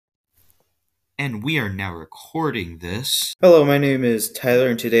And we are now recording this. Hello, my name is Tyler,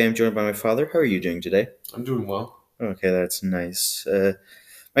 and today I'm joined by my father. How are you doing today? I'm doing well. Okay, that's nice.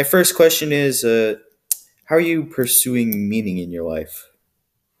 My first question is, how are you pursuing meaning in your life?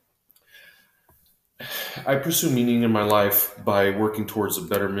 I pursue meaning in my life by working towards a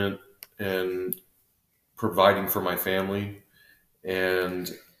betterment and providing for my family,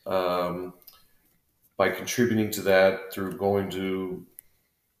 and um, by contributing to that through going to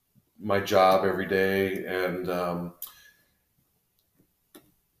my job every day and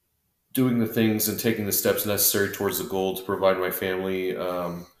doing the things and taking the steps necessary towards the goal to provide my family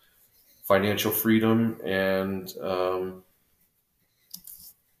financial freedom and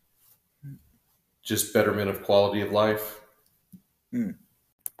just betterment of quality of life. Hmm.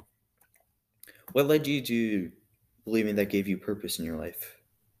 What led you to believing that gave you purpose in your life?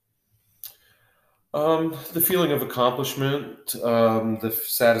 The feeling of accomplishment, the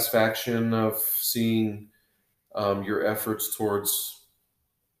satisfaction of seeing your efforts towards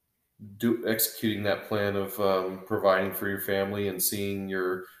executing that plan of providing for your family and seeing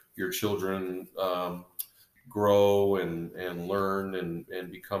your children grow and learn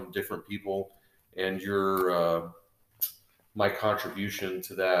and become different people, and your my contribution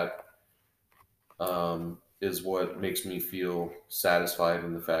to that is what makes me feel satisfied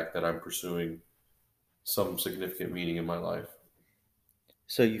in the fact that I'm pursuing some significant meaning in my life.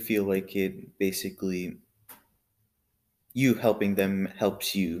 So you feel like it basically, you helping them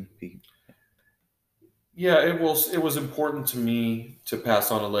helps you. Yeah, it was important to me to pass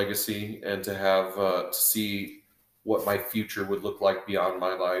on a legacy and to have to see what my future would look like beyond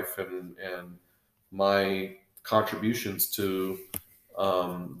my life and my contributions to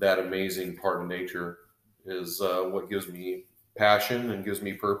that amazing part of nature is what gives me passion and gives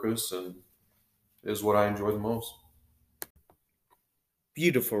me purpose and is what I enjoy the most.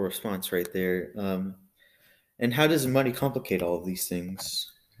 Beautiful response right there. And how does money complicate all of these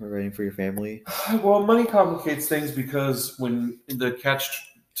things? Writing for your family? Well, money complicates things because when the catch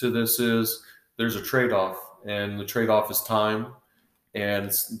to this is there's a trade off, and the trade off is time,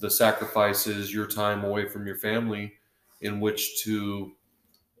 and the sacrifice is your time away from your family in which to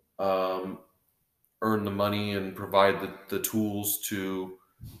um, earn the money and provide the tools to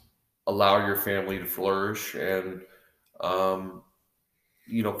allow your family to flourish and um,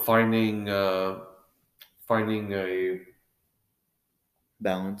 finding a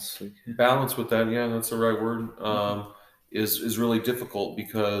Balance. balance with that. Yeah, that's the right word. Mhm. Is really difficult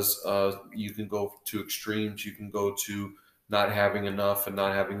because you can go to extremes. You can go to not having enough and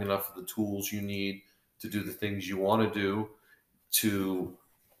not having enough of the tools you need to do the things you want to do, to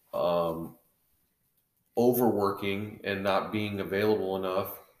um, overworking and not being available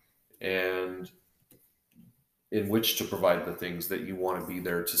enough, and in which to provide the things that you want to be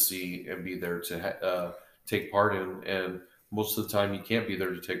there to see and be there to take part in. And most of the time, you can't be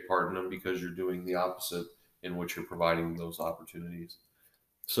there to take part in them because you're doing the opposite, in which you're providing those opportunities.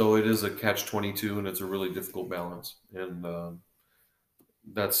 So it is a catch 22, and it's a really difficult balance. And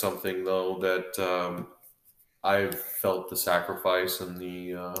that's something, though, that I've felt the sacrifice and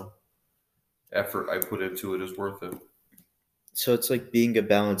the effort I put into it is worth it. So it's like being a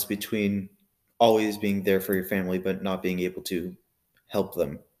balance between always being there for your family, but not being able to help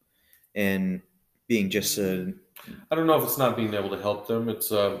them, and being just a I don't know if it's not being able to help them.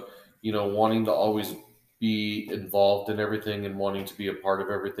 It's wanting to always be involved in everything and wanting to be a part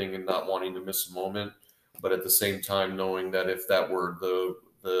of everything and not wanting to miss a moment, but at the same time knowing that if that were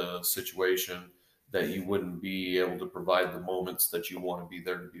the situation, that you wouldn't be able to provide the moments that you want to be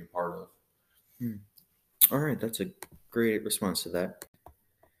there to be a part of. Hmm. All right, that's a great response to that.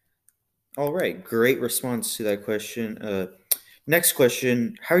 All right, great response to that question. Next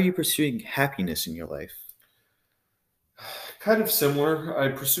question: how are you pursuing happiness in your life? Kind of similar. I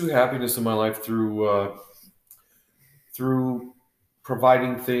pursue happiness in my life through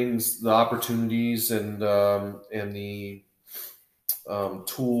providing things, the opportunities, and the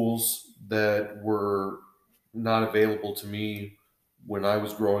tools that were not available to me when I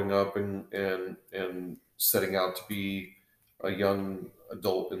was growing up and setting out to be a young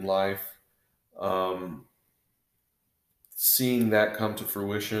adult in life. Um, Seeing that come to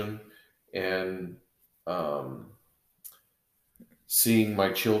fruition and um, seeing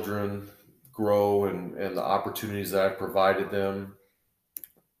my children grow and the opportunities that I provided them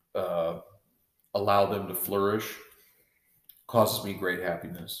uh, allow them to flourish causes me great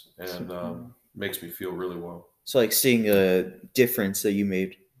happiness So, and makes me feel really well. so like seeing a difference that you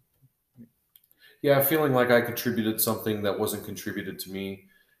made. Yeah, feeling like I contributed something that wasn't contributed to me,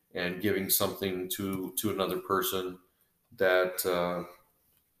 and giving something to another person that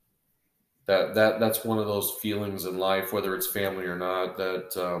that's one of those feelings in life, whether it's family or not,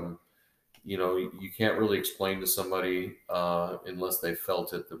 that you can't really explain to somebody unless they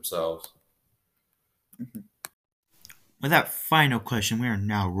felt it themselves. Mhm. With that final question, we are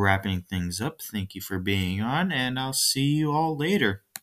now wrapping things up. Thank you for being on, and I'll see you all later.